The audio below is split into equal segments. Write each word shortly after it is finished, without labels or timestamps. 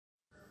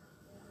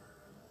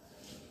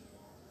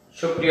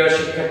সুপ্রিয়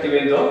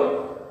শিক্ষার্থীবৃন্দ,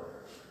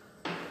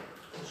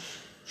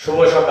 শুভ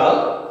সকাল।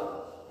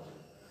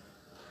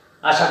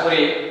 আশা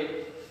করি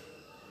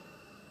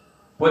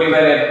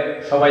পরিবারের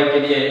সবাইকে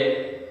নিয়ে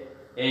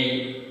এই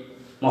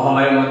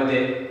মহামারীর মধ্যে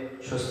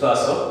সুস্থ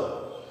আছো।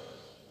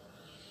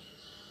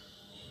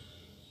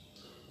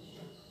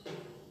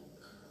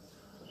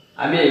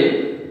 আমি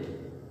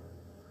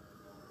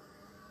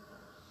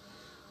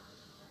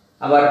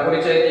আমার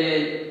পরিচয় দিয়ে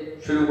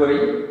শুরু করি।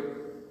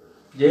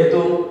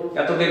 যেহেতু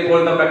এতদিন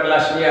পর্যন্ত আমরা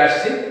ক্লাস নিয়ে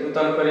আসছি,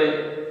 নতুন করে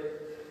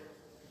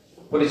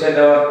পরিচয়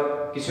দেওয়ার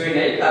কিছুই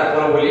নেই,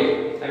 তারপরও বলি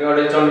আমি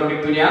অনিল চন্দ্র,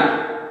 kirtunia,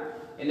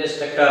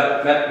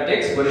 Instructor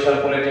Mathematics, Barishal,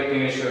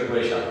 Polytechnic Institutes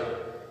Barishal।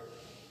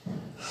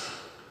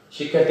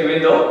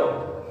 শিক্ষার্থীবৃন্দ,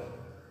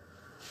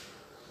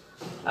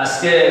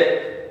 আজকে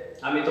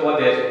আমি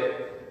তোমাদের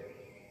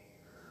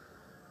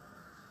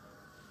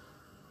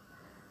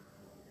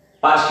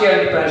পার্শিয়াল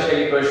ডিফারেনশিয়াল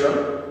ইকুয়েশন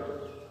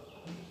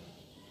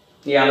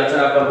নিয়ে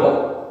আলোচনা করব।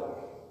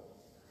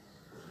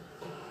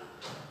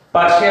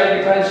 পার্শিয়াল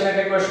ডিফারেনশিয়াল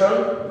ইকুয়েশন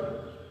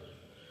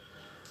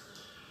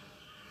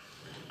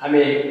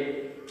আমি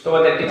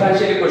তোমাদের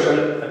ডিফারেনশিয়াল ইকুয়েশন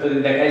এতদিন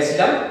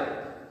দেখাইছিলাম।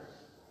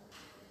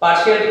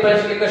 পার্শিয়াল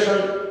ডিফারেনশিয়াল ইকুয়েশন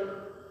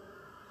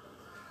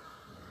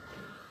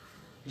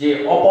যে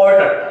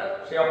অপারেটরটা,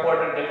 সেই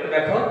অপারেটরটা একটু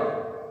দেখো।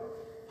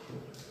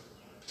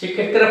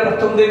 শিক্ষার্থীরা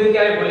প্রথম দিন থেকে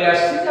আমি বলে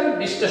আসছি যে আমি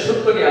 20টা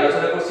সূত্র নিয়ে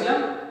আলোচনা করছিলাম।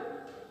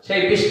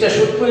 সেই 20টা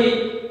সূত্রই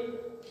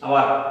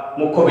আমার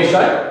মুখ্য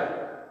বিষয়।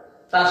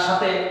 তার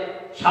সাথে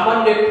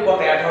সামান্য একটু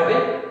কথা অ্যাড হবে।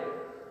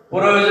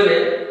 প্রয়োজনে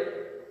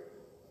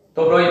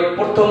তোমরা ওই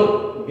প্রথম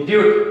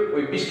ভিডিওর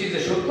ওই 20টি যে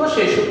সূত্র,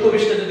 সেই সূত্র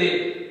 20টা যদি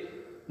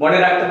মনে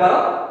রাখতে পারো,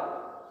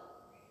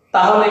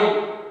 তাহলেই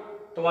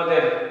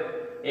তোমাদের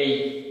এই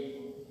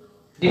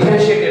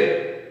ডিফারেনশিয়েটের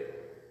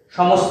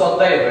সমস্ত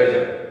অধ্যায় হয়ে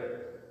যাবে।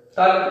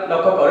 তাহলে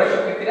লক্ষ্য করে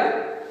শিক্ষার্থীরা,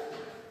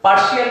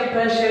 পার্শিয়াল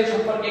ডিফারেনশিয়াল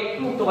সম্পর্কে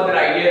একটু তোমাদের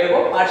আইডিয়া দেবো।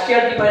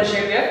 পার্শিয়াল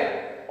ডিফারেনশিয়ালের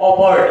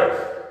অপারেটর,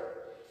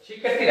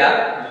 শিক্ষার্থীরা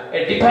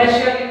এই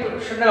ডিফারেনশিয়াল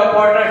ইকুয়েশনের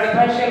অপারেটর,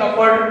 ডিফারেনশিয়াল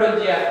অপারেটর হল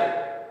যে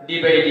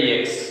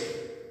d/dx।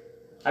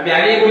 আমি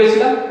আগেই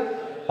বলেছিলাম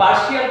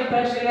পার্শিয়াল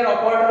ডিফারেনশিয়ালের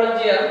অপারেটর হল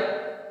যে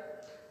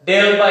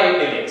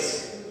del/dx।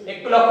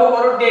 একটু লক্ষ্য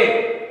করো,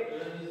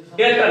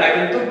 ডেলটা না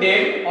কিন্তু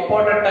ডেল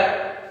অপারেটরটা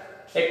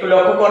একটু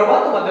লক্ষ্য করবা,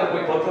 তোমাদের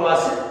বইপত্র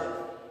আছে।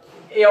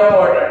 এই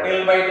অপারেটর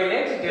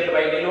del/dx,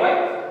 del/dy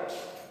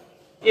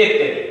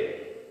এতে।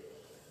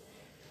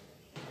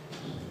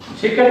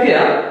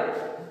 শিক্ষার্থীরা,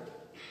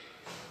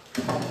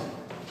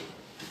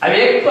 আমি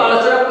একটু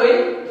আলোচনা করি।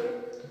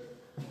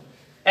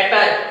 একটা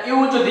ইউ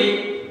যদি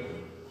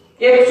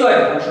x y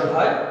ফাংশন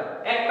হয়,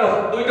 একটা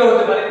দুইটা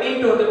হতে পারে,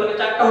 তিনটা হতে পারে,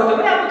 চারটা হতে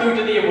পারে, আমি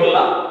দুইটা দিয়ে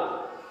বললাম।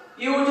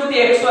 ইউ যদি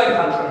x y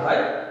ফাংশন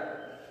হয়,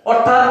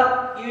 অর্থাৎ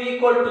ইউ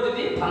ইকুয়াল টু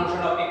যদি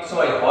ফাংশন অফ x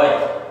y হয়,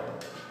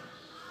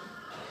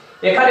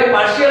 এখানে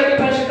পার্শিয়াল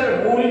ডিফারেনশিয়ালের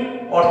মূল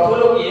অর্থ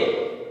হলো কি,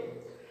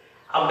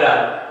 আমরা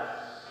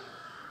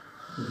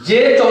যে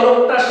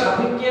চলকটার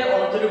সাপেক্ষে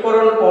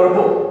অন্তরীকরণ করব,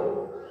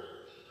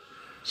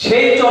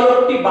 সেই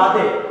চলকটি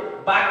বাদে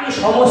বাকি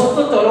সমস্ত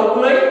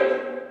চলকগুলোই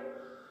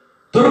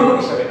ধ্রুবক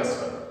হিসাবে কাজ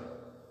করে।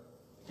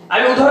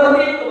 আমি উদাহরণ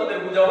দিয়ে তোমাদের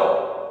বুঝাবো।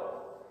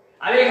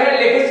 আমি এখানে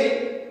লিখেছি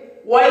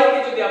y কে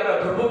যদি আমরা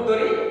ধ্রুবক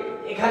ধরি,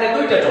 এখানে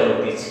দুইটা চলক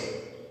দিয়েছি,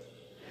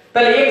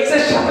 তাহলে x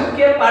এর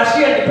সাপেক্ষে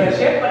পার্শিয়াল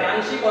ডিফারেনশিয়েট মানে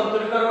আংশিক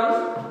অন্তরীকরণ,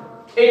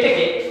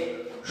 এইটাকে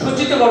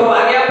সূচিত করব।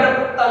 আগে আমরা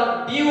করতাম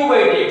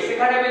du/dx,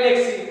 এখানে আমি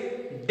লিখছি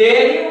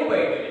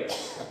du/dx।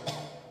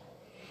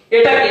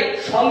 এটাকে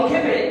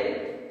সংক্ষেপে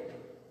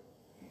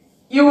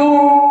ux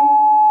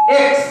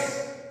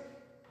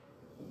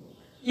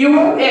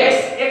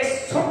x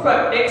ছোট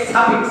x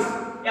সাফিক্স,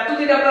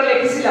 এতদিন আমরা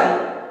লিখেছিলাম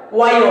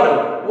y1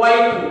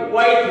 y2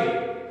 y3।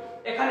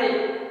 এখানে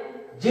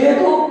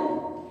যেহেতু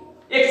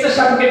x এর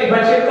সাপেক্ষে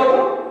ডিফারেনশিয়েট করব,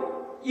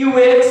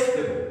 ux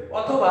দেব,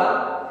 অথবা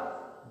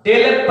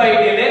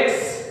 ∂f/∂x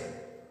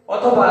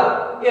অথবা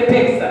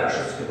fx দ্বারা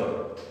সূচিত করব।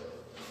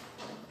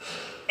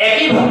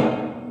 একইভাবে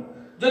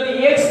যদি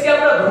x কে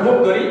আমরা ধ্রুবক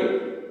ধরি,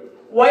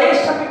 y এর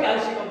সাপেক্ষে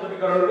আংশিক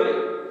অন্তরীকরণ করি,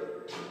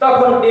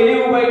 তখন du/dy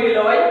uy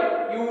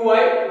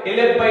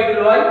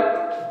 ∂f/∂y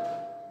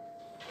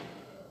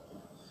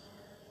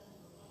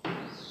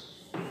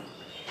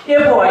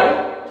fy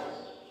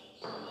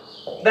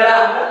দ্বারা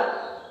আমরা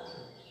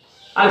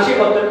আংশিক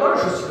অন্তরীকরণ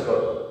সূচিত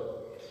করব।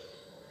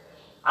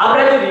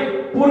 আমরা যদি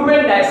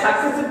পূর্বের ন্যায়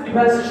সাকসেসিভ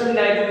ডিফারেন্সিয়েশন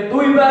ন্যায় যদি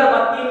দুইবার বা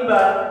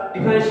তিনবার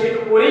ডিফারেন্সিয়েট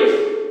করি,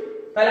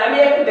 তাহলে আমি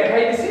একটু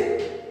দেখাই দিছি।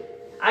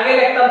 আগে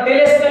লিখতাম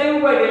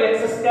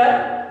 ∂2u/∂x2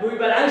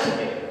 দুইবার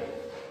আংশিকে,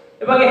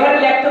 এবং এখানে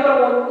লিখতে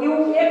পারবো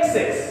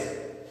uxx,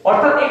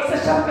 অর্থাৎ x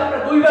এর সাপেক্ষে আমরা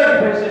দুইবার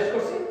ডিফারেন্সিয়েট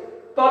করছি,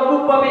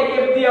 তদ্রূপভাবে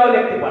f দিয়েও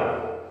লিখতে পারবো।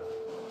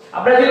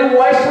 আমরা যদি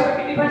y এর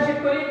সাপেক্ষে ডিফারেন্সিয়েট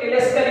করি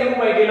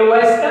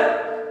 ∂2u/∂y2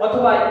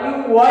 অথবা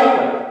uy,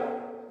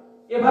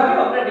 এভাবে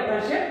আমরা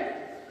ডিফারেন্সিয়েট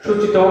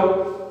সূচিত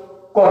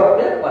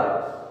করতে পারবো।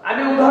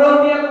 আমি উদাহরণ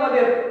দিয়ে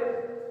তোমাদের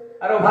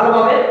আরো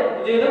ভালোভাবে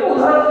বুঝিয়ে দেব।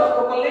 উদাহরণ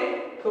লক্ষ্য করলে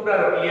তোমরা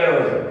আরো ক্লিয়ার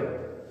হয়ে যাবে।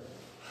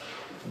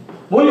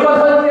 মূল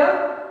কথা হচ্ছে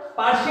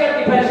partial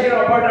differential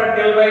operator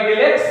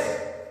del/dx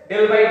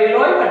del by del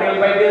Y বা del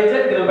by del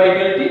Z del by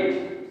del T.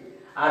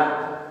 আর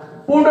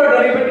পূর্ণ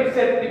ডেরিভেটিভস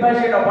এর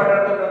ডিফারেন্সিয়েট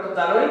অপারেটর তোমরা তো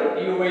জানোই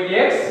du বাই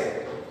dx।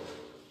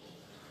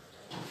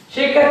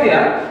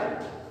 শিক্ষার্থীরা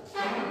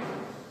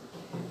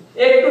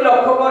একটু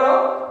লক্ষ্য করো,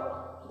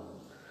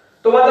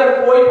 তোমাদের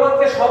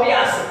বইপত্রে সবই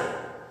আছে,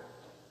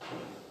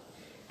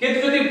 কিন্তু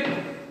যদি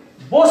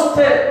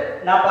বুঝতে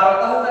না পারো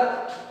তাহলে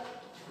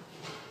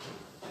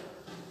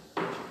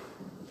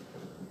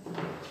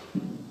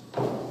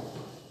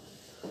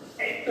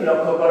একটু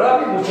লক্ষ্য করো,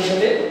 আমি বুঝে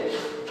ফেলে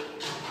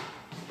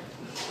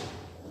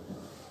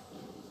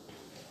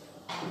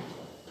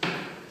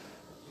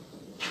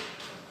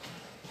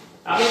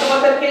আমি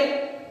তোমাদেরকে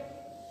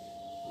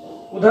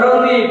উদাহরণ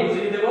দিয়ে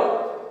বুঝিয়ে দেব,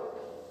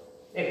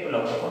 একটু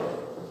লক্ষ্য করো।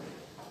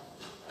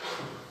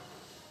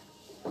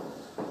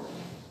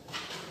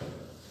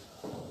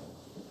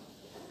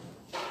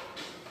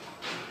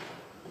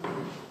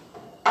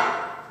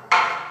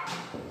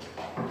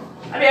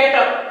 আমি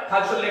একটা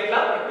ফাংশন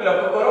লিখলাম, একটু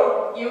লক্ষ্য করো।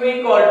 u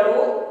ইকুয়াল টু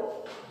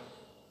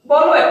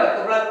বলো একটা,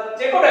 তোমরা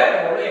যে কোনো একটা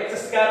বলো, x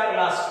square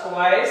plus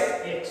twice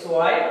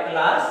xy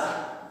plus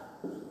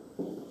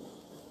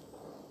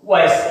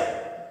y square.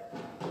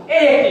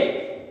 এই একটি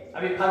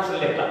আমি ফাংশন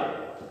লিখলাম।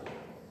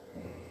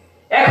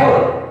 এখন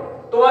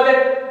তোমাদের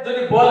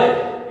যদি বলে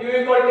u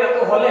ইকুয়াল টু এত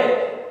হলে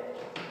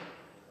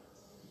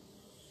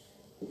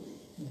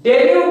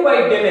del u by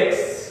del x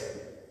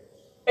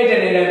এটা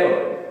নির্ণয় করো।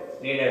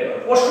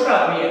 প্রশ্নটা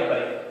আমি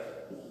একবারে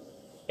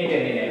এটা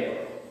নির্ণয় করো।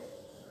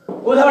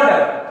 উদাহরণটা,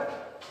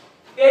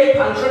 এই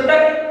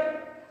ফাংশনটাকে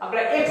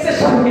আমরা x এর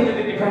সাপেক্ষে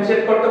যদি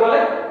ডিফারেন্সিয়েট করতে বলে,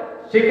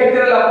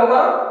 শিক্ষার্থীরা লক্ষ্য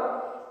করো,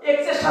 x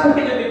এর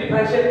সাপেক্ষে যদি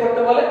ডিফারেন্সিয়েট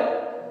করতে বলে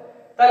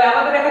তাহলে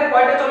আমাদের এখানে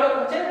কয়টা চলক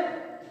আছে?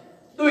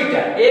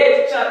 দুইটা, x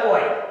আর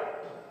y।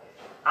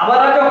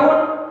 আমরা যখন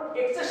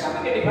x এর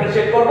সাপেক্ষে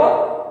ডিফারেন্সিয়েট করব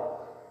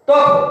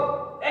তখন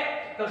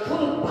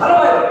শুন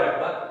ভালোভাবে মনে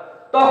রাখবা,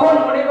 তখন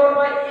মনে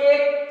করবা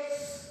x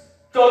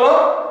চলক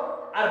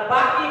আর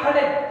বাকি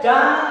এখানে যা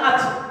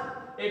আছে,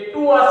 এই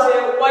 2 আছে,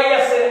 y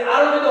আছে,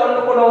 আরো যদি অন্য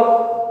কোনো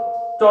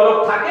চলক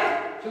থাকে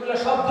সেগুলো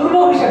সব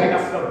ধ্রুবক হিসেবে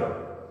কাজ করবে।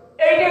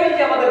 এইটাই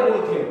হচ্ছে আমাদের মূল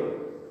থিওরি।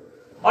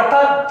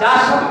 অর্থাৎ যার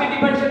সাপেক্ষে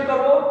ডিফারেন্সিয়েট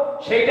করব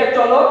সেইটা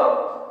চলক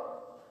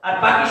আর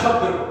বাকি সব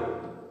ধ্রুবক।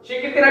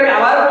 সেক্ষেত্রে আমি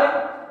আবার বলি,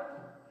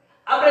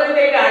 আমরা যদি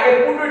এটা আগে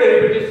পূর্ণ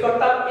ডেরিভেটিভস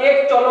করতাম, x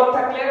চলক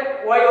থাকলে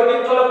y অধিক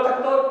চলক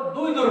থাকতো,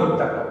 2 ধ্রুবক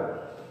থাকতো।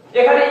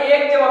 এখানে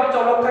x যেভাবে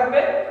চলক থাকবে,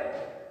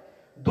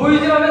 2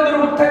 যেভাবে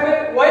ধ্রুবক থাকবে,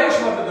 y ও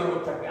সেভাবে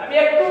ধ্রুবক থাকবে। আমি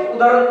একটু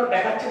উদাহরণ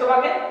দেখাচ্ছি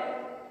তোমাকে।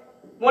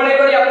 মনে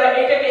করি আমরা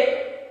এটাকে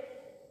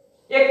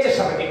x এর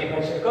সাপেক্ষে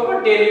ডিফারেন্সিয়েট করব,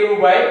 del u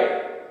by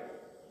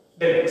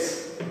del x।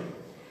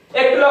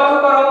 একটু লক্ষ্য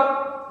করো,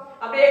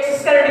 আমরা x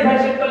স্কয়ার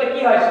ডিফারেন্সিয়েট করলে কি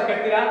হয়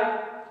শিক্ষার্থীরা?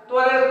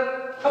 তোমাদের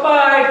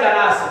সবাই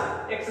জানা আছে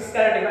x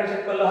স্কয়ার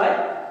ডিফারেন্সিয়েট করলে হয়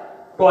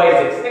twice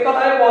x। এই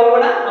কথা আমি বলবো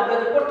না, আমরা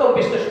যে প্রথম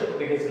পৃষ্ঠা সূত্র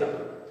দেখেছিলাম।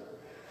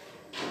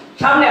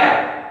 সামনে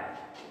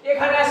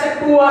এখানে আছে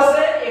 2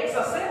 আছে, x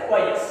আছে,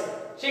 y আছে।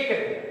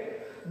 সেক্ষেত্রে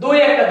 2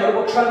 একটা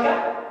ধ্রুবক সংখ্যা,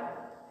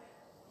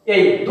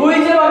 এই 2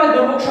 যেভাবে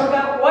ধ্রুবক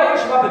সংখ্যা, y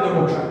সেভাবে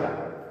ধ্রুবক সংখ্যা।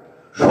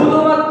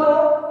 শুধুমাত্র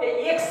এই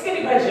x কে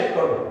ডিফারেন্সিয়েট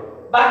করব,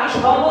 বাকি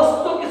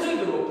সমস্ত কিছুই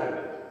ধ্রুবক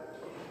থাকবে।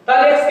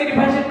 তাহলে x কে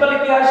ডিফারেন্সিয়েট করলে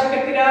কি হয়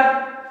শিক্ষার্থীরা?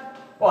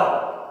 1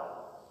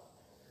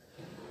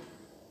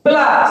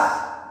 প্লাস,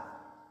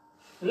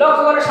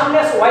 লক্ষ্য করে সামনে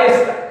আছে y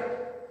স্কয়ার।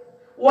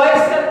 y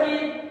স্কয়ার কি?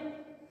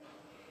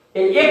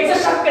 এই x এর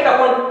সাপেক্ষে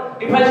যখন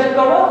ডিফারেন্সিয়েট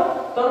করব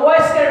তখন y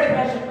স্কয়ার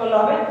ডিফারেন্সিয়েট করলে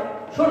হবে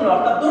 0,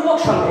 অর্থাৎ ধ্রুবক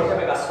সংখ্যা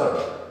হিসেবে কাজ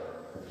করবে।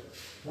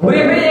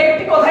 ঘুরে ফিরে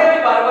একটি কথাই আমি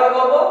বারবার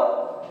বলবো,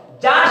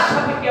 যার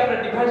সাপেক্ষে আমরা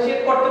ডিফারেন্সিয়েট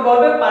করতে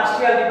বলবে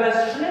পার্শিয়াল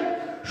ডিফারেন্সিয়েশনে,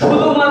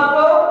 শুধুমাত্র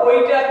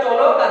ওইটা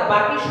চলক আর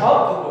বাকি সব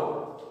ধ্রুবক।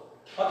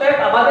 অতএব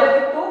আমাদের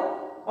কিন্তু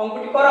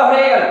অঙ্কটি করা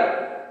হয়ে গেল,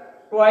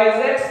 twice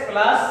x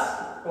plus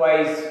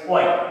twice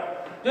y।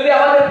 যদি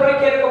আমাদের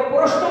পরীক্ষায় এরকম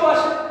প্রশ্ন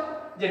আসে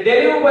যে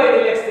del u by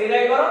del x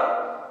নির্ণয় করো,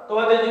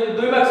 তোমাদের যদি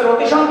 2 মার্কসের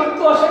অতি সংক্ষিপ্ত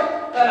আসে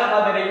তাহলে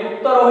আমাদের এই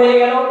উত্তর হয়ে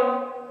গেল,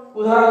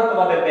 উদাহরণ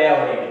তোমাদের দেয়া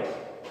হয়ে গেল।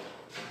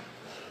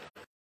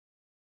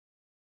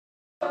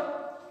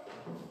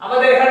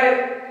 আমাদের এখানে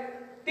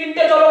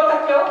 3টে চলক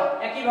থাকলেও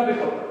একই ভাবে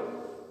করব।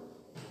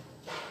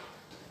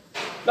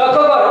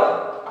 লক্ষ্য করো,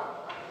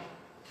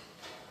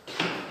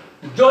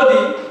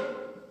 যদি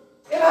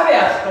এভাবে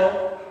আসতো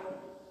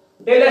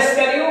del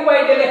square u by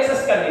del x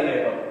square নির্ণয়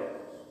করো,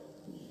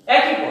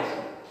 একই প্রশ্ন,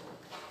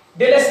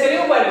 del square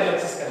u by del x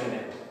square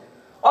নির্ণয়।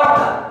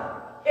 অর্থাৎ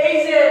এই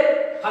যে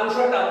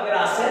ফাংশনটা আমাদের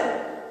আছে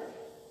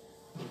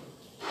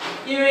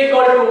u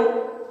equal to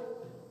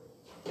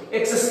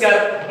x square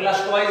plus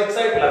twice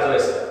xy plus y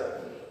square,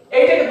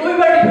 এইটাকে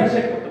দুইবার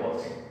ডিফারেন্সিয়েট করতে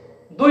বলছি,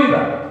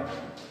 দুইবার।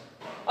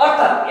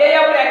 অর্থাৎ এই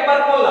আমরা একবার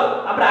করলাম,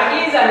 আমরা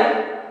আগেই জানি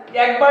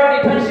একবার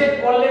ডিফারেন্সিয়েট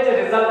করলে যে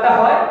রেজাল্টটা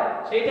হয়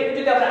সেইটাকে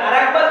যদি আমরা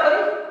আরেকবার করি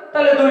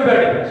তাহলে দুইবার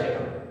ডিফারেন্সিয়েট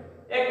হবে।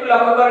 একটু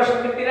লক্ষ্য করো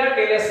শিক্ষার্থীরা,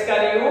 del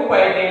square u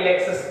by del x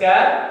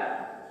square,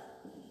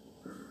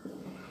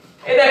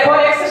 এই দেখো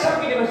x এর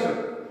সাপেক্ষে ডিফারেন্সিয়েট,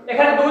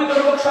 এখানে 2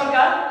 ধ্রুবক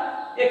সংখ্যা,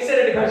 x এর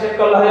ডিফারেন্সিয়েট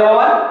করলে হয়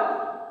 1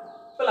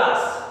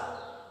 প্লাস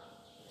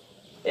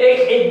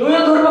এই দুই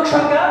ধ্রুবক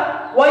সংখ্যা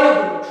y ও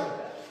ধ্রুবক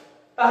সংখ্যা,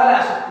 তাহলে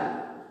আসে 2।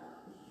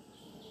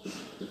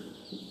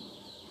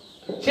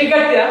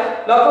 শিক্ষার্থীরা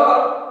লক্ষ্য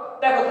করো,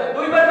 দেখো তো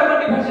দুইবার যখন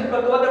ডিফারেন্সিয়েট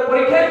করো তোমাদের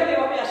পরীক্ষায় যদি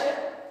এভাবে আসে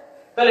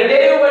তাহলে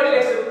del you by del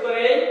x এর উত্তর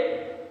এই,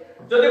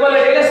 যদি বলে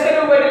del square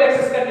you by del x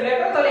square নিলে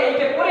তাহলে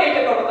এইটা পরে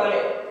এইটা করব, তাহলে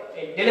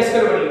এই del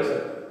square by del x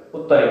এর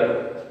উত্তর এই।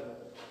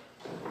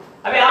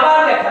 আমি আবার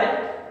দেখাই,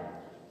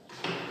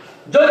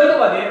 যদি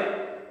তোমাদের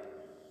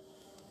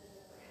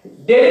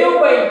del you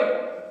by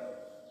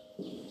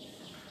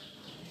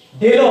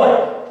del Y,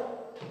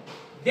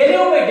 del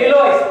you by del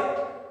Y,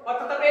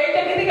 অর্থাৎ আমরা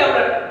এইটাকে থেকে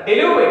আমরা del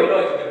you by del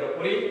Y যদি আমরা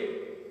করি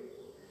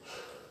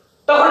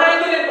তখন আর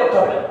ইন্টিগ্রেট করতে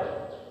হবে না।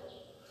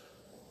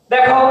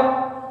 দেখো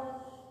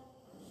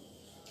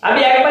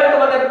আমি একবার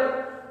তোমাদের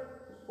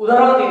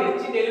উদাহরণ দিয়ে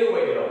দিচ্ছি del you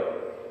by del Y.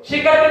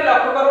 শিক্ষার্থীরা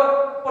লক্ষ্য করো,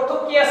 প্রথম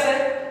কি আছে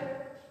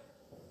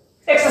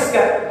এক্স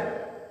স্কয়ার,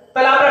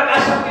 তাহলে আমরা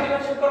কার সাথে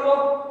ডিফারেন্সিয়েট করব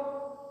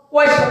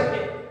ওয়াই সাথে,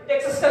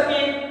 এক্স স্কয়ার কি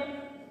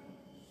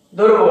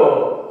ধরব,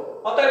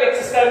 অতএব এক্স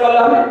স্কয়ার করলে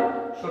হবে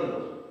 0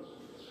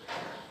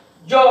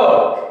 যোগ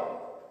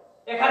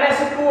এখানে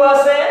আছে 2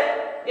 আছে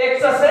x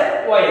আছে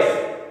y আছে,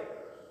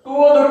 2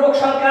 ও ধ্রুবক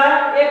সংখ্যা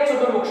x ও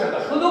ধ্রুবক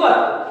সংখ্যা,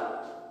 শুধুমাত্র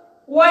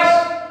y।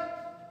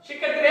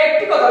 শিক্ষার্থীরা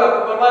একটি কথা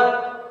লক্ষ্য করবা,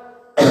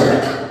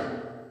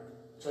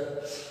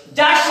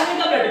 যার সাথে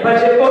আমরা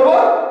ডিফারেন্সিয়েট করব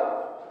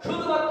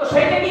শুধুমাত্র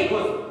সেইটাকেই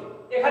খুঁজব।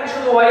 এখানে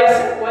শুধু y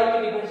আছে, y কে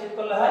ডিফারেন্সিয়েট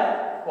করলে হয়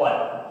 1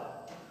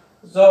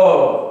 যোগ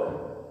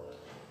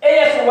এই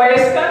আছে y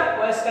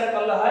স্কয়ার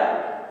করলে হয়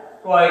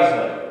twice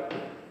y।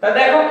 তা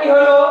দেখো কি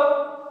হলো,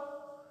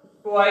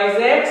 twice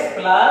x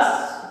plus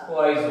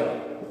twice y।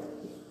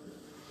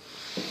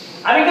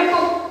 আমি কিন্তু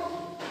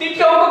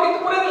তিনটা অঙ্ক কিন্তু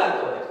করে দিলাম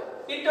তোমাদের,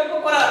 তিনটা অঙ্ক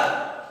করা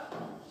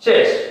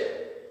শেষ।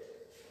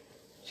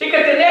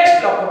 শিক্ষার্থী নেক্সট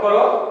লক্ষ্য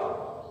করো,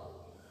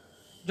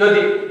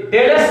 যদি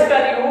del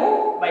square you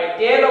by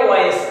del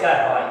Y square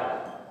হয়,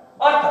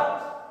 অর্থাৎ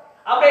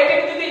আমরা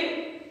এটাকে যদি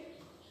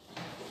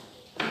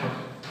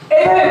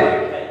এইভাবে বলি,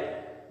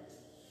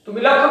 তুমি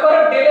লক্ষ্য করো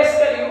del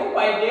square you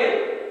by del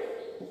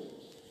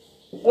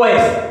Y,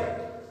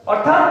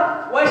 অর্থাৎ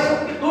ওয়াই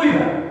সাপেক্ষে 2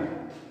 বার,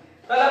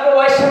 তাহলে আমরা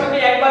ওয়াই সাপেক্ষে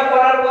একবার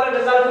করার পরে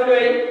রেজাল্ট হলো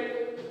এই।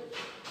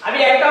 আমি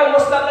একটা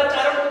অবস্থা আমরা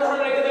 4টা উদাহরণ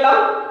রেখে দিলাম,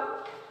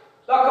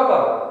 লক্ষ্য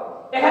করো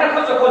এখানে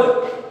খোঁজো,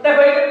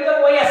 দেখো এটার ভিতর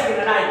ওয়াই আছে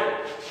কিনা, নাই,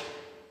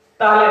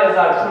 তাহলে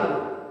রেজাল্ট 0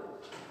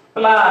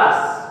 প্লাস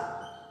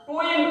 2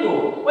 ইনটু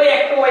ওই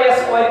একটা ওয়াই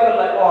আছে, ওয়াই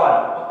করলে 1,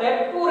 অতএব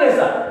 2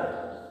 রেজাল্ট।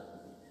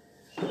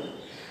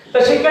 তো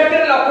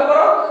শিক্ষার্থীরা লক্ষ্য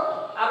করো,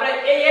 আমরা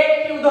এই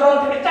একটি উদাহরণ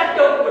থেকে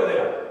 4টা অঙ্ক করে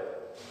দিলাম।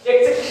 x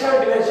এর সাথে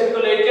ডিফারেন্সিয়েট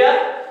করলে এটা,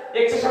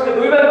 x এর সাথে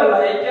দুইবার করলে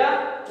এটা,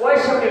 y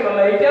এর সাথে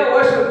করলে এটা, y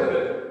এর সাথে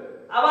দুইবার,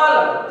 আবার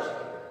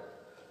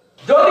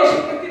যদি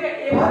শিক্ষার্থীরা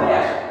এভাবে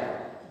আসে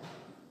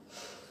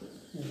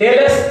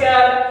del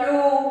square you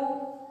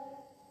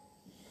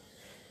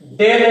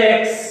del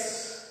x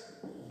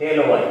del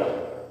y,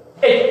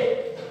 এই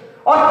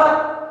অর্থাৎ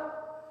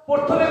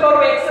প্রথমে করব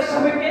x এর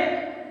সাপেক্ষে,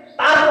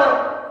 তারপর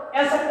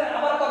অ্যানসারটা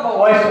আবার করব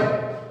y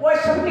এর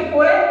সাপেক্ষে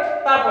করে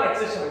তারপর x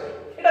এর সাপেক্ষে।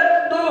 এটা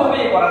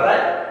দুইভাবেই করা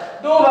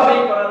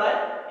যায়,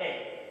 এই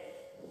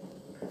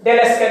del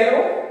square you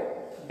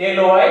del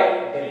Y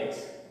del x,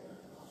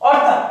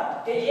 অর্থাৎ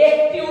এই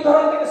একটি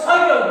উদাহরণ থেকে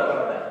 6টি অঙ্ক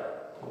করা যায়।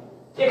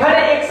 এখানে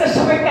x এর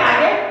সাপেক্ষে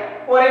আগে,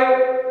 পরে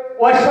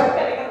y এর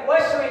সাপেক্ষে, এখানে y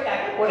এর সাপেক্ষে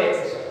আগে, পরে x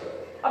এর সাপেক্ষে।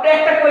 আমরা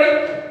একটা করি,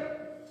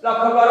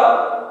 লক্ষ্য করো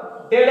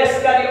del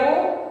square you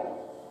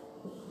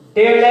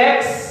del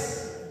x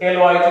del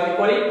Y যদি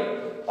করি,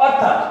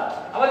 অর্থাৎ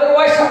আমাদের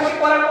y এর সাপেক্ষে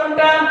করা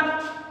কোনটা,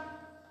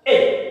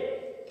 এই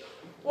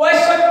y এর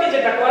সাপেক্ষে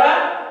যেটা করা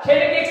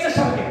সেটাকে x এর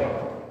সাপেক্ষে করব,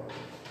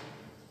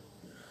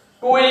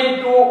 2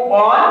 into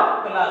 1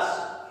 plus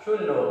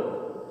 0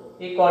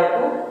 equal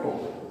to 2।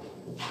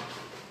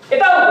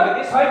 এটাও করে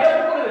দিই, 6টা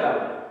করে দিলাম,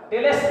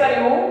 del square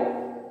you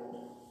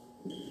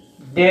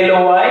del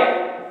Y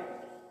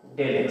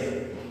del x.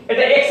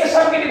 এটা x এর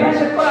সাপেক্ষে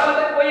ডিফারেন্সিয়েট করে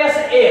আমাদের কই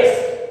আছে a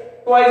আছে,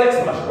 twice x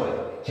plus 2,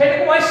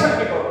 সেটাকে y এর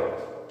সাপেক্ষে করব।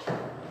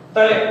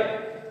 তাহলে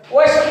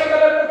y এর সাপেক্ষে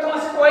করলে প্রথম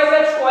আছে twice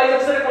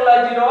x এর করলে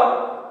 0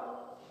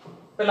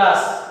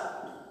 প্লাস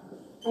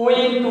 2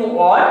 into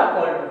 1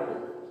 equal to 2।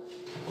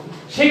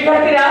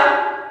 শিক্ষার্থীরা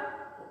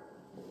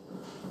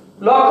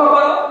লক্ষ্য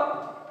করো,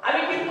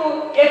 আমি কিন্তু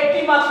একটি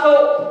মাত্র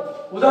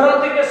উদাহরণ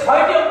থেকে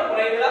 6টি অঙ্ক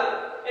করে দিলাম।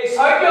 এই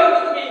 6টি অঙ্ক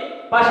তুমি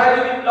বাসায়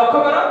যদি লক্ষ্য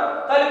করো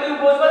তাহলে তুমি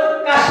বুঝবে যে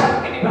কার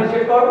সাপেক্ষে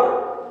ডিফারেন্সিয়েট করব,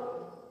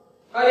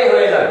 তাহলে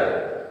হয়ে যাবে।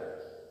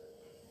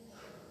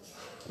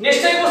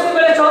 নিশ্চয়ই বুঝতে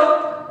পেরেছো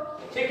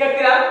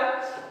শিক্ষার্থীরা,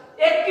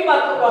 একটি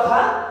মাত্র কথা,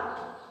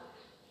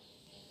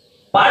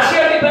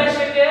 পার্শিয়াল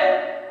ডিফারেন্সিয়েটে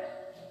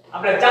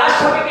আমরা যার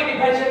সাপেক্ষে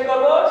ডিফারেন্সিয়েট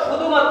করব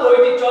শুধুমাত্র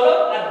ওইটি চলক,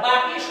 আর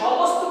বাকি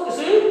সমস্ত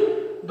কিছুই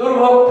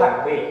দুর্ভোগ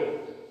থাকবে।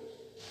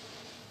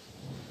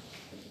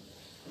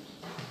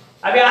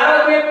 আমি আরো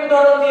এক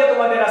উদাহরণ দিয়ে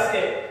তোমাদের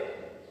আজকে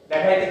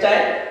দেখাইতে চাই।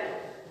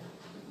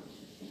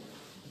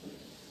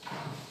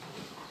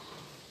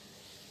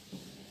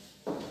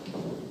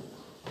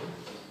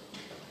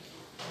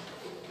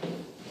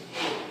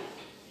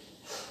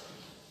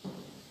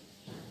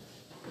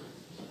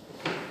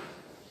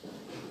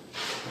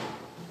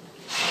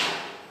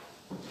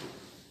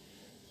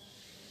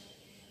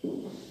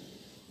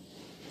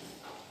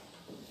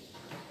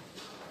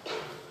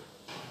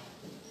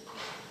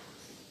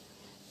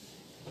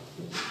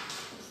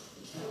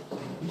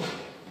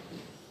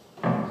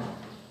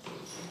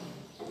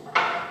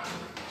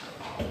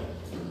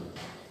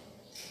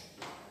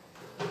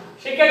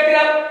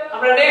 শিক্ষার্থীরা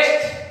আমরা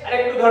নেক্সট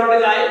আরেকটু ধরতে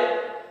যাই।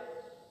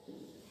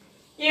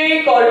 u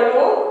ইকুয়াল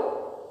টু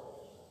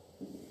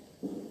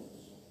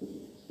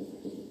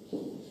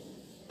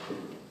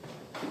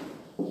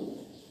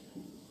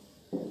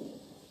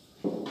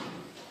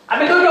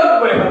আমি দুটো অঙ্ক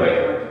করে ফেলবো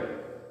এর মধ্যে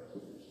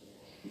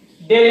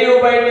del u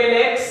by del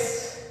x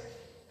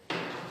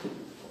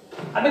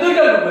আমি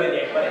দুটো অঙ্ক করে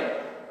দিই একবারে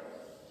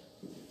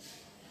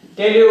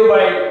del u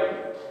by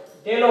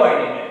del y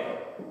del x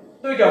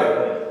দুইটা অঙ্ক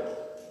করে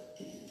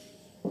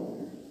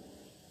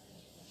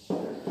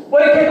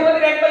পরীক্ষায়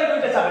তোমাদের একবার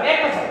দুইটা চাবেন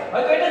একটা চাবেন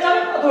হয়তো এটা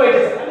চাবেন অথবা এটা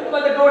চাবেন আমি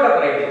তোমাদের দুটোটা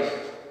করে দিয়েছি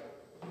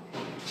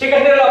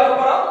শিক্ষার্থীরা লক্ষ্য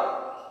করো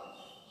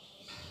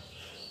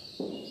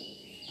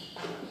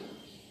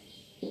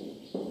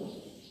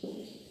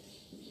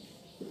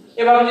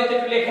এভাবে যদি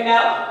একটু লিখে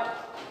নাও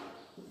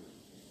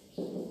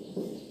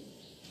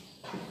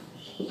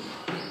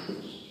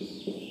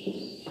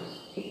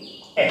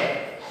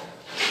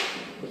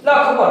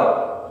লক্ষ্য করো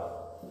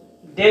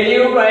del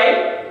u by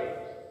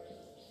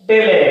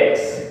del x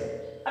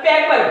আমি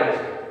একবার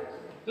বলেছি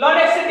ln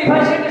x এর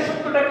ডিফারেন্সিয়েটের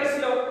সূত্রটা কি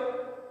ছিল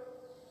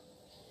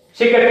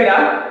শিক্ষার্থীরা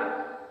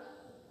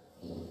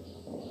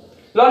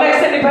ln x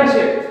এর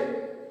ডিফারেন্সিয়েট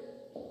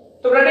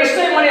তোমরা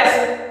নিশ্চয়ই মনে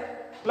আছে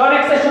ln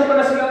x এর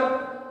সূত্রটা ছিল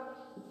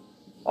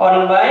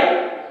 1 by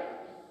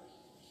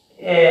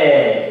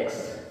x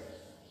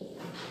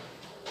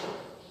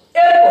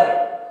এরপর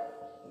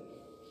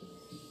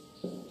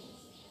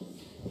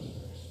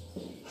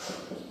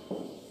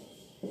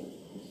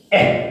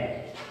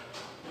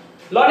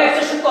ln x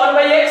এর সূত্র 1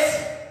 by x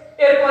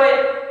এরপরে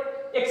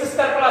x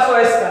square plus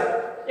y square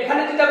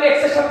এখানে যদি আমরা x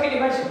এর সাপেক্ষে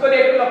ডিফারেন্সিয়েট করি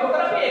একটু লক্ষ্য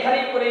করো আমি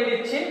এখানেই করে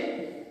দিচ্ছি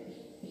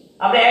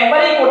আমরা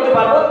একবারই করতে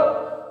পারবো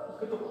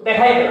কিন্তু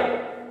দেখাই দিলাম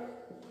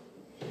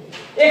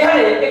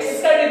এখানে x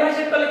স্কয়ার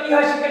ডিফারেন্সিয়েট করলে কি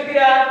হয়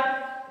শিক্ষার্থীরা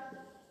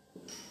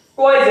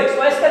 2x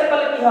y স্কয়ার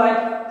করলে কি হয়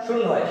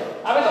 0 হয়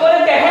আমি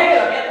তোমাদের দেখাই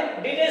দিলাম এত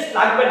ডিটেইলস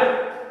লাগবে না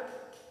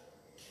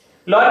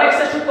ln x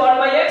এর সূত্র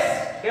 1 by x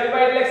del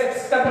by del x x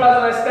square plus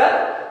y square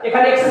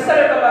এখানে x স্কয়ার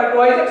এর করলে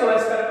 2x y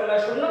স্কয়ার করলে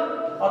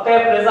 0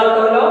 অতএব রেজাল্ট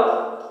হলো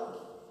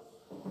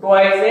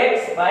 2x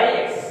by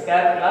x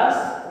square plus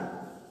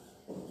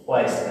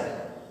y square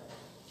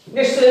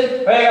নিশ্চয়ই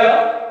হয়ে গেল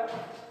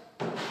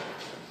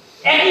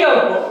একই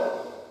অঙ্ক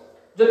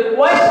যদি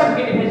y এর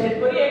সাপেক্ষে ডিফারেন্সিয়েট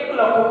করি একটু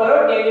লক্ষ্য করো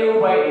del u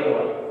by del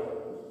y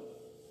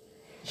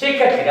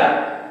শিক্ষার্থীরা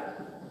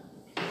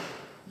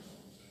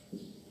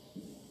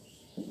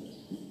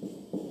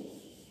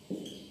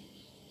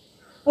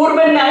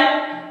পূর্বের নাই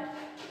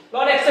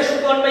ln x এর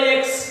সূত্র 1 by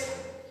x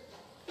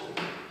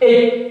এই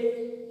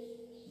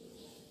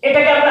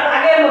এটাকে আমরা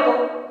আগের মতো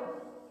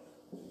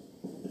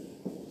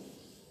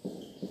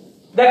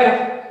দেখো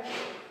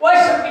y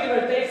এর সাপেক্ষে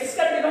ডিফারেন্সিয়েট x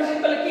স্কয়ার ডিফারেন্সিয়েট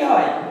করলে কি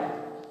হয়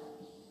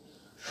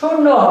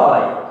 0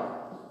 হয়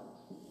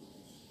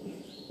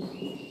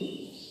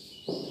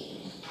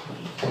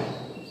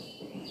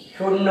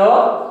শূন্য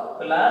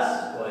প্লাস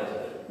y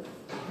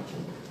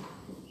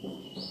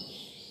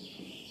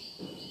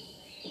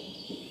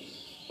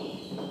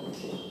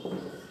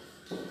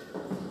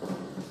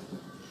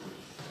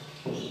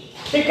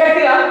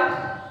শিক্ষার্থীরা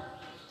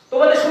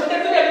তোমাদের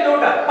সুবিধার জন্য আমি দুটো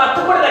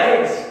পার্থক্য করে দেখাই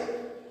দিচ্ছি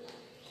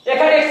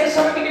এখানে x এর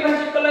সাপেক্ষে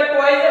ডিফারেন্সিয়েট করলে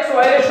 2x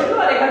y এর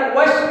 0 আর এখানে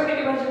y এর সাপেক্ষে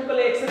ডিফারেন্সিয়েট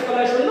করলে x এর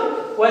করলে 0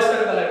 y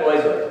স্কয়ার করলে y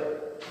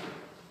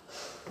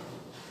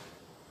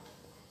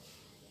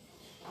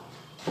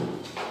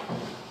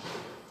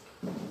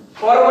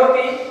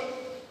পরবর্তী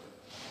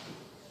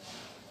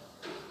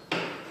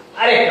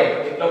আরেকটা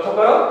লক্ষ্য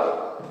করো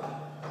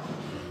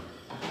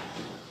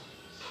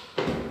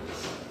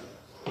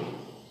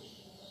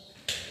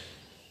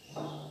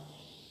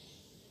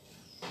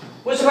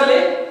বুঝতে পারলে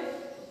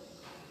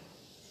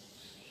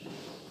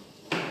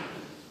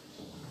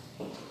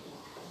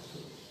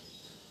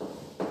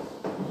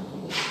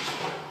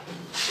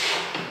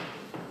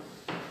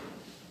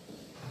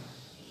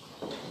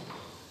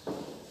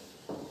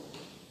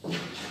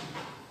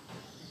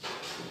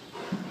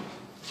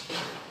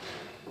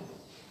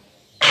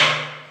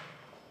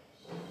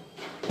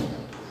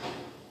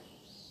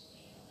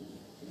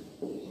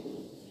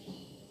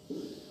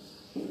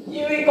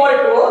u equal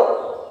to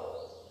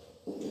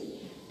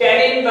tan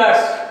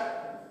inverse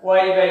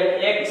y by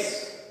x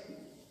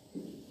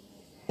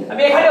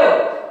আমি এখানেও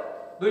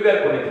দুইবার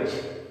করে দিচ্ছি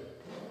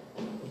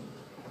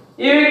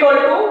u equal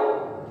to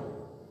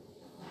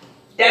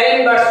tan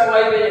inverse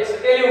y by x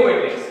del u by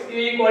x u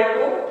equal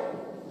to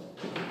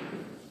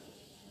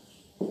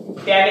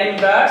tan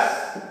inverse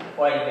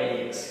y by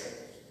x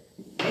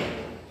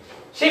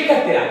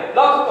শিক্ষার্থীরা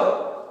লক্ষ্য করো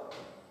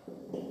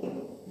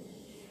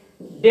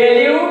del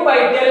u by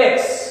del x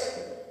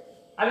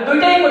আমি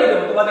দুইটাই করে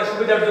দেব তোমাদের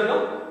সুবিধার জন্য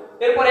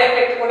এরপর একটা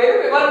একটা করে দেব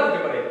এবার দুটো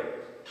করে দেব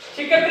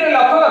শিক্ষার্থীরা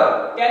লক্ষ্য করো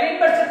tan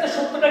ইনভার্স এর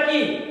সূত্রটা কি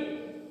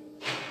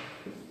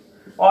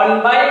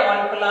 1 by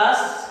 1 প্লাস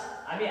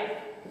আমি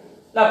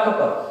লক্ষ্য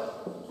করো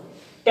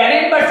tan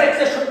ইনভার্স x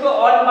এর সূত্র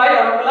 1 by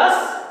 1 প্লাস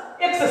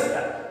x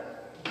স্কয়ার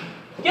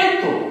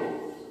কিন্তু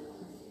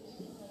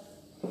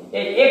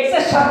এই x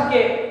এর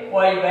সাপেক্ষে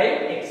y by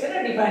x এর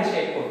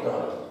ডিফারেন্সিয়েট করতে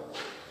হবে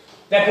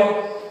দেখো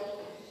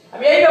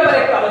আমি এই ব্যাপারে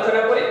একটু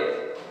আলোচনা করি।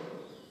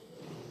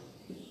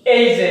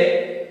 এই যে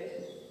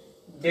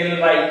ডেল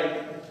বাই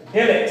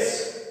ডেল এক্স,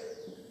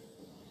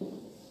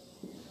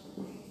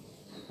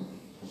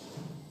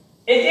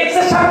 এই যে এক্স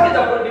এর সাথে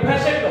যখন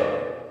ডিফারেন্সিয়েট করব,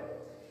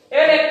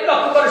 এখানে একটু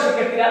লক্ষ্য করো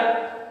শিক্ষার্থীরা,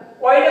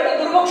 ওয়াইটা তো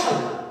ধ্রুবক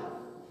সংখ্যা।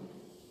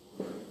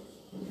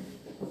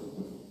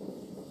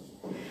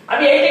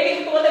 আমি এইটা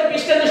কিন্তু তোমাদের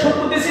 20টা যে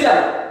সূত্র দিয়েছিলাম,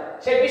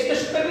 সেই 20টা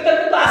সূত্রের ভিতরে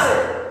কিন্তু আছে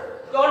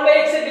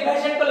 1/x এর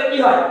ডিফারেন্সিয়েট করলে কি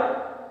হয়,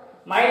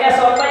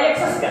 -1/x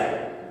স্কয়ার,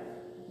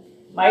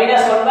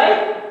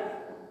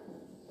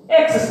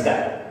 -1/x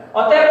স্কয়ার।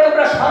 অতএব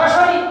তোমরা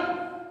সরাসরি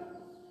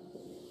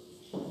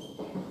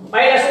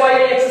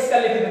 -y/x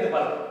স্কয়ার লিখে দিতে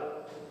পারো।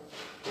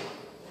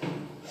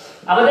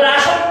 আমাদের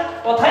আসল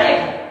কথাই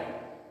এখানে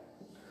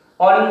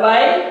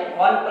 1/1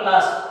 +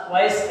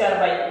 y square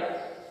by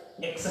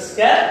x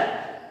square.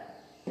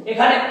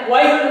 এখানে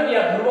y হলো কি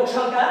ধ্রুবক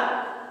সংখ্যা,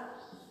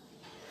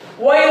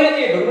 y হলো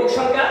কি ধ্রুবক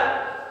সংখ্যা,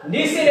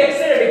 নিচের x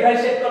এর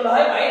ডিফারেন্সিয়েট করলে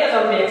হয়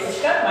 -1/x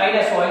স্কয়ার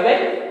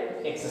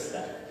 -y/x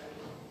স্কয়ার।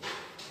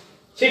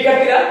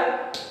 শিক্ষার্থীরা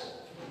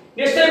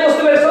নিশ্চয়ই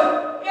বুঝতে পেরেছো।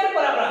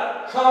 এরপর আমরা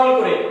সরল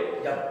করে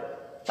যাব,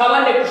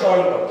 সামান্য একটু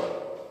সরল করব।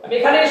 আমি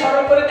এখানেই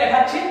সরল করে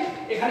দেখাচ্ছি,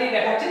 এখানেই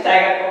দেখাচ্ছি,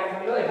 জায়গা কম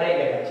হলো এখানেই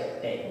দেখাচ্ছি।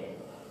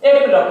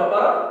 একটু লক্ষ্য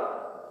করো,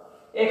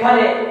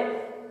 এখানে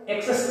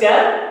x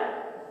square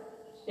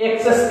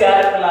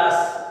plus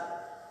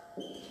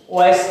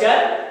y square,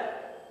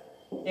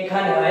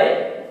 এখানে হয়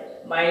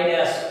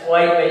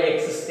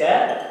 -y/x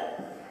স্কয়ার।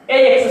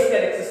 এই x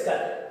স্কয়ার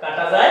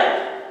কাটা যায়,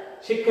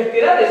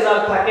 শিক্ষার্থীরা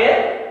রেজাল্ট থাকে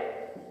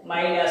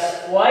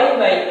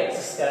 -y/x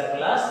square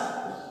plus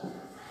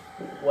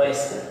y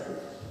square.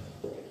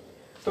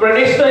 তোমরা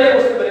নিশ্চয়ই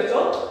বুঝতে পেরেছো।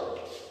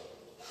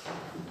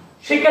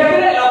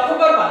 শিক্ষার্থীরা লক্ষ্য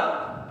করবা,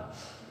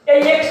 এই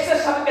x এর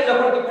সাপেক্ষে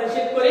যখন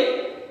ডিফারেন্সিয়েট করি,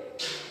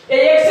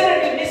 এই x এর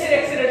নিচের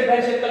x এর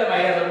ডিফারেন্সিয়েট করলে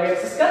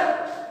 -1/x স্কয়ার।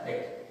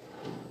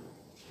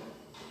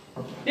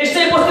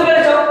 নিশ্চয়ই বুঝতে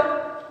পেরেছো।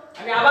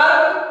 আমি আবার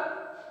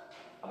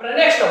আমরা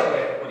নেক্সট অঙ্ক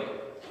করি।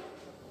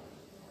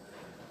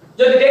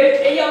 যদি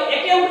এই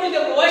একই অঙ্ক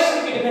যদি y এর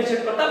সাপেক্ষে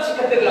ডিফারেন্সিয়েট করতাম,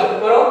 শিক্ষার্থীরা লক্ষ্য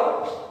করো,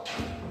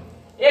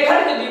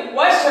 এখানে যদি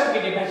y এর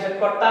সাপেক্ষে ডিফারেন্সিয়েট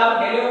করতাম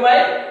del u by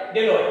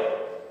del y,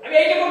 আমি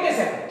এইটা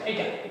করতেছি,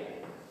 এইটা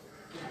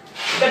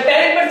the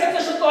tan inverse এর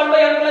সূত্র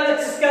 1/1 + x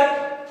স্কয়ার।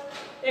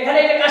 এখানে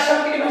এটা কার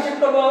সাপেক্ষে ডিফারেন্সিয়েট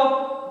করব,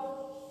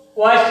 y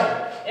এর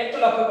সাপেক্ষে। একটু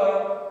লক্ষ্য করো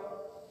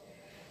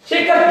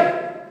শিক্ষার্থী,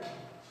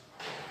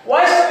 y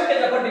এর সাপেক্ষে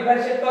যখন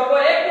ডিফারেন্সিয়েট করব,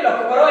 একটু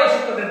লক্ষ্য করো, এই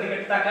সূত্রটার দিকে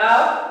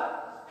তাকাও।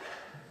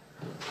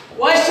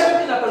 y এর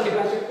সাপেক্ষে যখন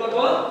ডিফারেন্সিয়েট করব,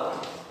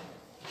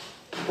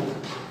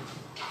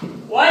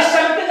 y এর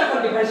সাপেক্ষে যখন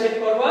ডিফারেন্সিয়েট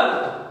করব,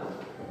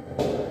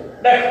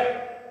 দেখো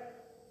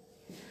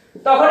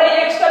তখন এই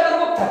x টা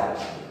ধ্রুবক থাকবে,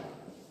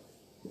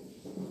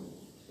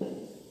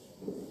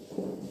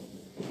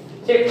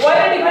 যে y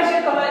এর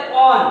ডিফারেন্সিয়েট করা হয়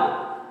 1,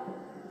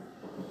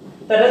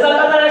 তার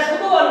রেজাল্টটা দাঁড়ায়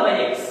শুধু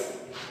 1/x।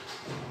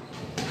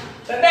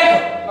 তা দেখো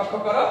লক্ষ্য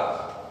করো,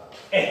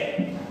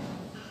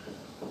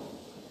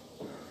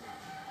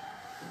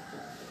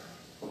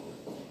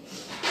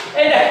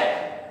 এই দেখো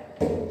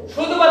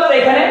শুধুমাত্র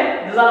এখানে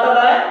রেজাল্টটা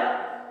দাঁড়ায়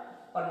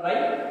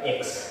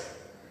 1/x।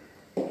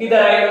 কি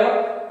দাঁড়াইলো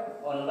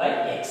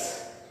 1/x,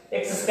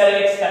 x স্কয়ার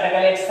x কাটা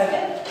গেলে x থাকে,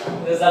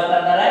 রেজাল্টটা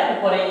দাঁড়ায়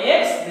উপরে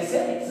x, নিচে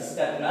x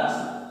স্কয়ার প্লাস।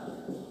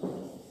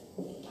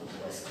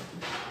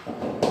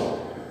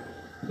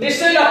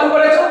 নিশ্চয়ই লক্ষ্য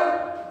করেছো,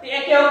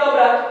 একই অঙ্ক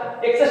আমরা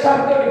x এর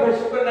সাপেক্ষে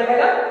ডিফারেন্সিয়েট করে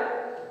দেখাইলাম,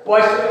 y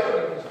এর সাপেক্ষে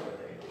ডিফারেন্সিয়েট করে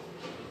দেখাইলাম।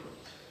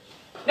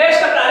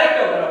 নেক্সট আমরা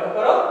আরেকটা অঙ্ক লক্ষ্য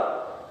করো।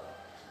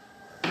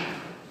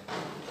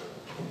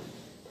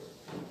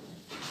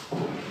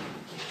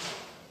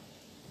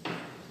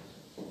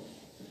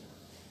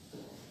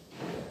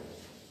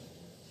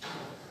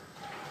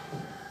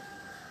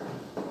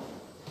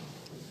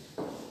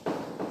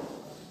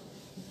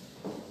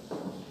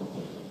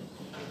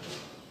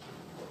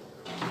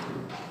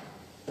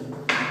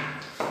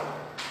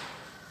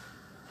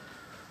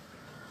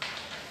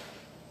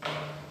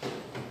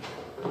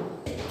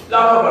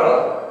 লক্ষ্য করো,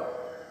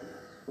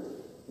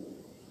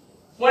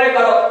 মনে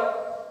করো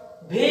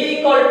v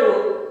 =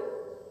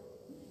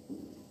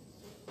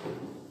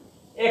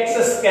 x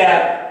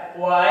square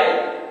y,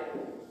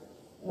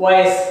 y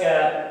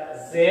square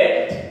z,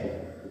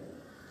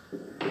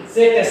 z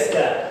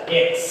square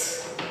x।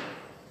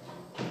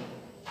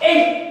 এই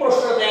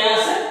প্রশ্ন দেয়া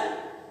আছে,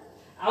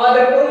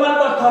 আমাদের প্রমাণ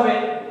করতে হবে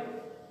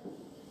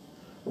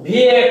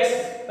vx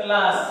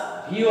plus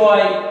vy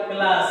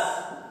plus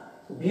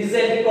vz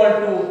 =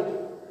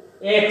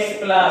 x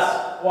plus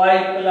y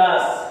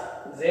plus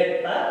z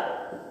তার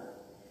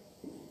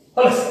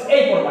হোল।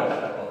 এই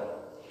প্রমাণটা করো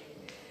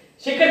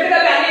শিক্ষার্থীরা।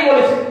 আমি আগেই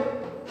বলেছি,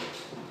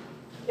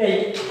 এই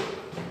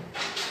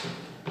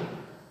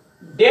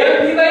del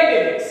v by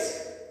del x,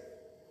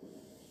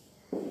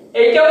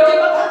 এইটা হচ্ছে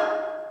কথা,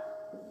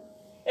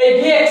 এই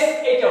vx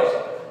এইটা হচ্ছে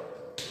কথা।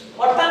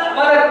 অর্থাৎ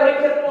আমাদের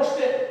পরীক্ষার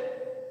প্রশ্নে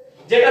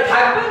যেটা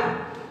থাকবে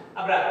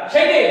আমরা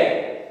সেটাই লিখব।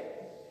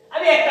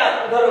 আমি একটা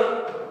উদাহরণ,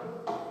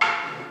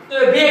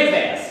 vx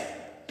দেয়া আছে,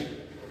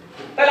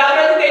 তাহলে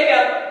আমরা যদি এটা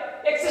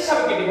x এর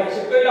সাপেক্ষে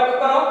ডিফারেন্সিয়েট করি, লক্ষ্য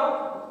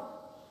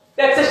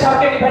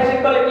সবকে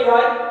ডিফারেন্সিয়েট করলে কি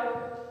হয়?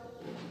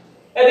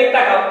 এদিক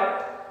তাকাও,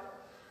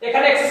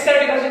 এখানে x স্কয়ার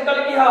ডিফারেন্সিয়েট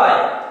করলে কি হয়?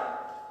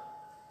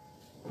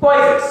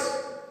 2x,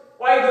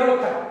 y ধ্রুবক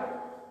থাকে।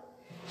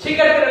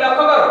 শিক্ষার্থীরা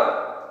লক্ষ্য করো,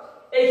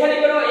 এইখানে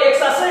কোনো x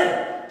আছে?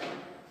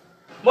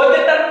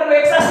 মধ্যেরটার কোনো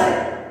x আছে?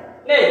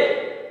 নেই।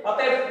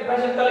 অতএব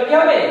ডিফারেন্সিয়েট করলে কি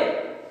হবে?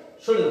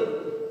 0।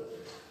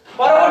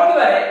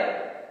 পরবর্তীবারে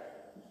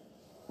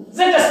z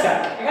স্কয়ার,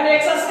 এখানে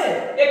x আছে,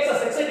 x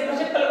এর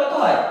ডিফারেন্সিয়েট করলে কত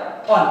হয়?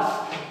 1।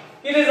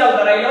 কি result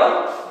দাঁড়াইলো?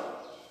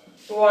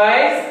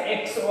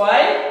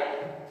 2xy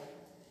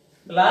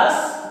plus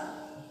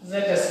z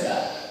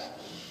square.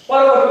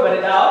 পরবর্তীবারে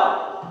দাও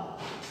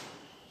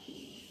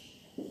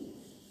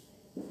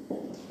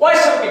y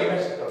সবকে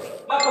ডিফারেন্সিয়েট করো।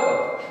 লক্ষ্য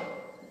করো,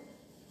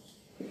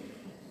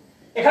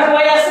 এখানে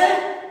y আছে,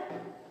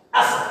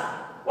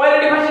 y এর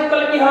ডিফারেন্সিয়েট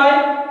করলে কি হয়?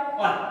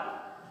 1।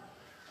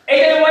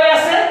 এইখানে y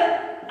আছে,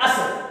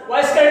 y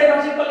স্কয়ার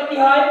ডিফারেন্সিয়েট করলে কি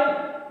হয়?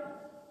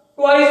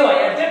 2y।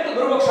 আর z তো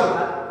ধ্রুবক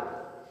সংখ্যা,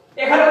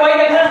 এখানে y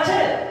দেখা যাচ্ছে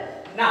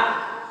না,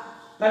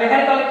 তাহলে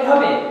এখানে করলে কি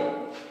হবে?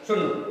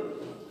 0।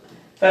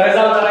 তার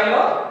রেজাল্ট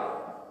দাঁড়ালো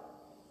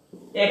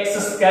x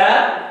স্কয়ার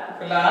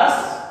প্লাস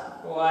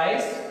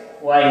 2yz।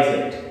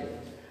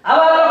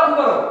 আবার লক্ষ্য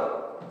করো,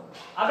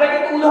 আমরা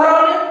কিন্তু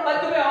উদাহরণের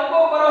মাধ্যমে অঙ্ক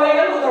করা হয়ে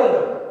গেল। উদাহরণ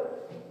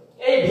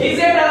এই vz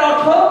এর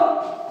অর্থ,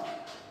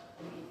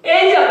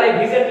 এই যে আমরা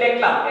vz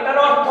লিখলাম, এটার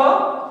অর্থ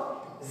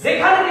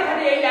যেখানে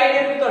যেখানে এই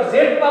লাইনের ভিতর z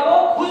পাবো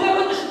খুঁজে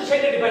খুঁজে শুধু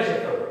সেটা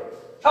ডিফারেন্সিয়েট করব।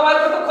 সবাই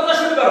একটু খোঁজা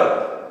শুরু করো।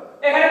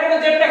 এখানে কোনো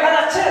z দেখা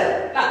যাচ্ছে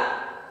না,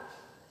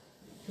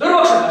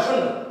 ধ্রুবক সংখ্যা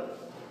 0।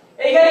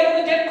 এইখানে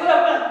কিন্তু z খোঁজা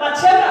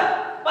পাচ্ছি আমরা,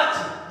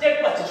 পাচ্ছি, z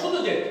পাচ্ছি, শুধু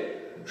z,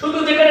 শুধু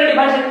যেটারে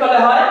ডিফারেন্সিয়েট করলে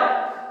হয়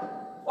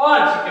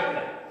 1।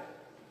 শিক্ষার্থীরা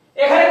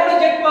এখানে কোনো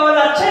z পাওয়া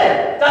যাচ্ছে?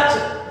 যাচ্ছে,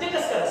 z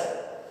স্কয়ার আছে,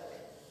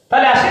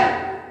 তাহলে আসে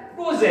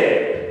 2z।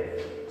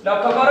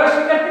 লক্ষ্য করো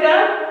শিক্ষার্থীরা,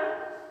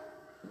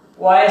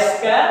 y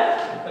স্কয়ার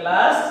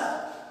প্লাস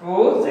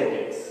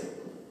 2zx।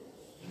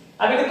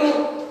 আমি কিন্তু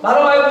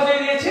ভালোভাবে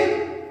বুঝিয়ে দিয়েছি।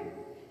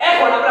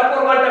 এখন আমরা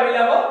প্রমাণটা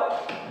মিলাবো।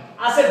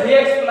 আছে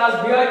vx plus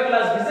vy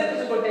plus vz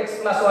equal to x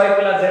plus y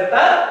plus z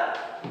তার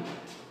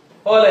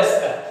হোল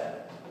স্কয়ার।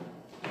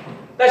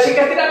 তাই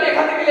শিক্ষার্থীরা আমি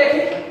এখান থেকে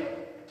লিখি,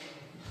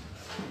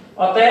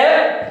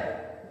 অতএব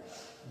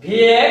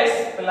vx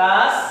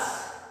plus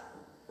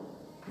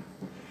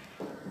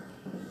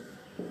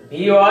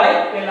vy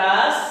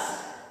plus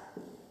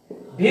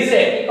vz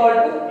equal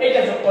to,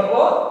 এইটা যোগ করব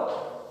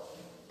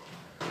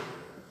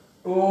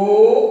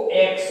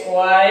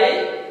 2xy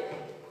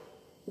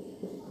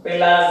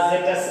প্লাস z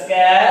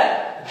স্কয়ার,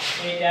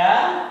 এটা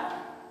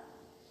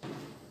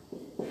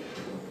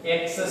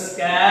x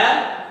স্কয়ার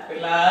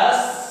প্লাস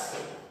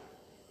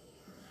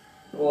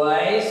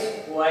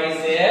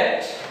yz,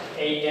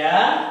 এইটা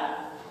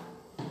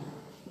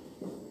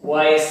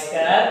y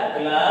স্কয়ার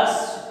প্লাস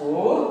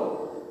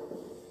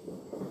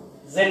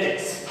 2zx।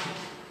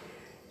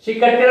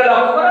 শিক্ষার্থীরা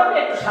লক্ষ্য করো, আমি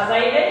একটু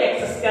সাজাই নেই। x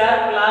square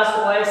plus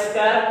y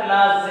square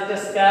plus z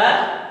square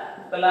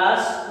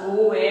plus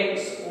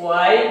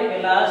 2xy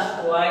plus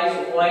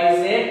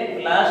yz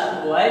plus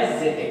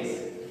yzx।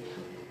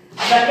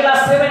 আমরা ক্লাস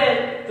 7 এ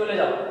চলে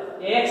যাব।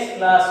 x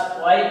plus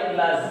y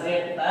plus z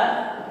তার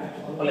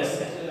হোল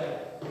স্কয়ার।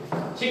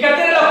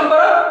 শিক্ষার্থীরা লক্ষ্য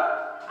করো,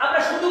 আমরা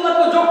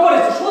শুধুমাত্র যোগ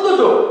করেছি, শুধু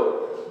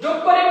যোগ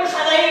করে একটু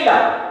সাজাই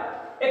নিলাম।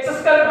 x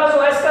square plus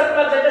y square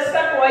plus z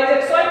square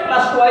yxy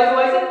plus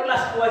 2yz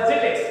plus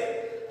 2zx।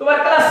 তোমার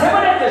ক্লাস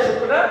 7 এর যে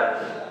সূত্রটা,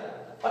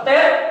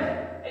 অতএব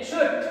এই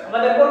সূত্র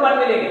আমাদের প্রমাণ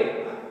মিলে গেল।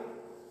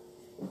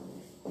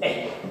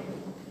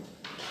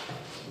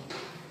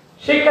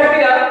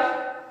 শিক্ষার্থীরা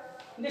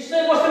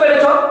নিশ্চয়ই বুঝতে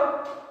পেরেছ।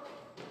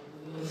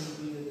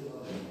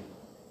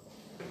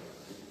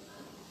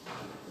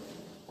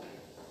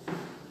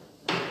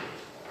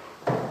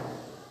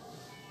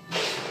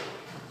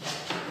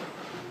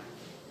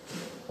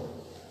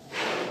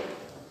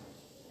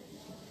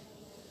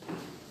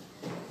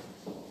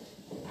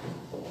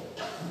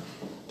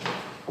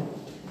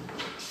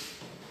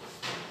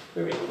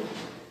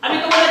 আমি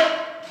তোমাদের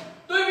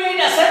 2 মিনিট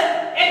আছে,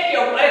 একটি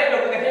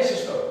আরেকটি দেখে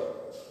শেষ করব।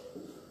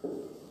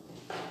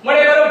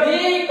 মনে করো v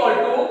ইকুয়াল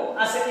টু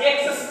আছে x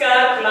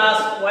square plus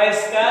y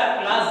square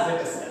plus z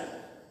square,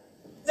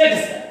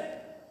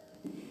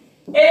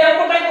 এই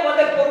অঙ্কটাই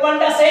তোমাদের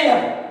প্রমাণটা সেই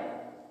হবে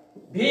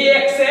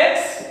vxx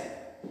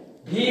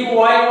vyy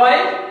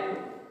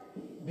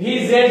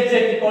vzz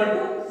equal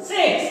to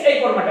 6। এই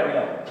প্রমাণটা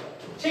মিলাও।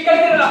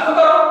 শিক্ষার্থীরা লক্ষ্য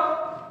করো,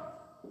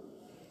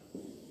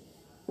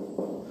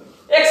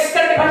 x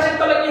স্কয়ার ডিফারেন্সিয়েট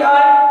করলে কি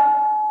হয়?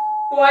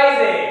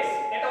 2yx।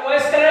 এটা y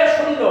স্কয়ারের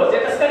 0, z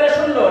স্কয়ারের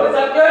 0,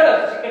 রেজাল্ট কি হলো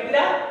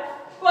শিক্ষার্থীরা?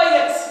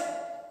 2yx।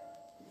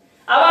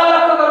 আবার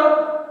লক্ষ্য করো,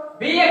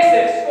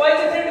 bxx yz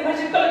এর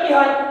ডিফারেন্সিয়েট করলে কি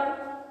হয়?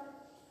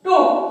 2।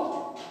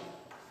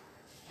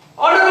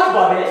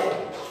 অনুরূপভাবে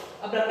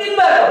আমরা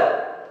তিনবার করব,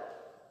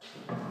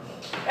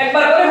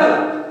 একবার করে হলো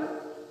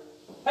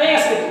হয়ে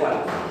গেছে।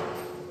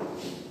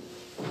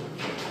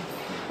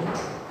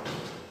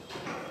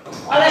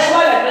 অনেক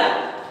সময় লাগে না?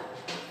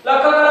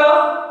 লক্ষ্য করো,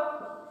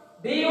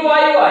 vyy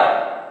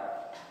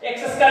x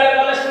স্কয়ার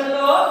করলে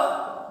 0,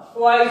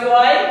 twice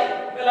y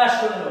plus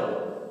 0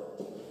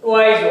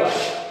 twice y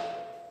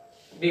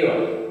dy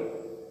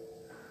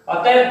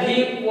অতএব vy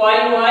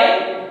y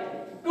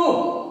 2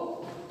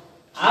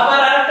 আবার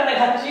আরেকটা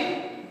দেখাচ্ছি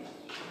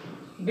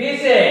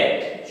bz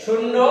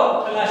 0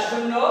 প্লাস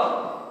 0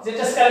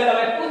 যেটা স্কয়ার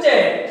হবে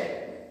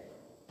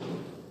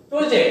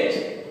 2z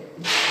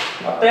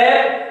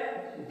অতএব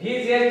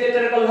vz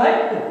যেটার কল হয়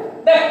 2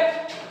 দেখ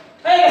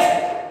হয়ে গেছে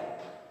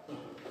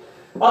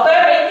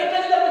অতএব এই তিনটা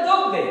যদি আমরা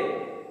যোগ দেই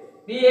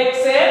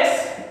bxx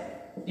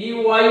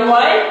byy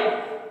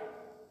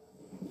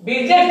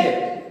bzz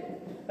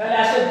তাহলে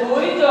আসে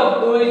 2 যোগ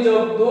 2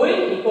 যোগ 2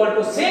 ইকুয়াল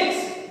টু 6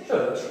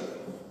 সহজ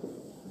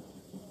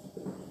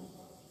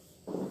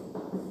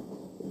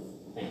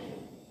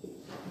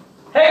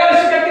হয়ে গেল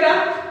শিক্ষার্থীরা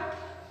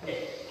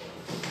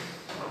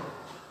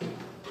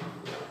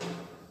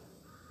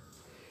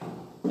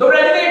তোমরা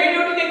যদি এই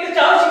ভিডিওটি দেখতে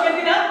চাও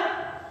শিক্ষার্থীরা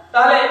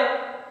তাহলে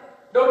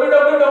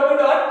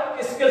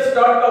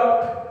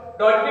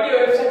www.skills.com.bd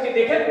ওয়েবসাইটটি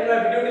দেখে তোমরা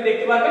ভিডিওটি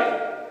দেখতে পারবে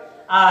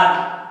আর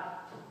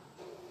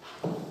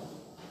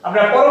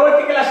আমরা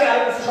পরবর্তী ক্লাসে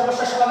আরো কিছু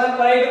সমস্যার সমাধান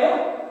করাই দেব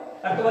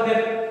আর তোমাদের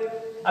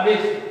আমি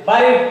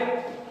বাড়ির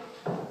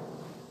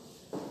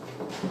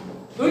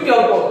দুইটি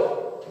অঙ্ক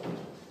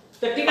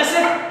তো ঠিক আছে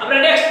আমরা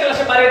নেক্সট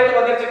ক্লাসে বাড়ির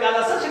তোমাদের যে কাজ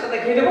আছে সেটা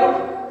দেখিয়ে দেব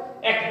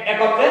এক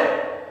অঙ্কে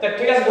তো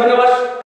ঠিক আছে ধন্যবাদ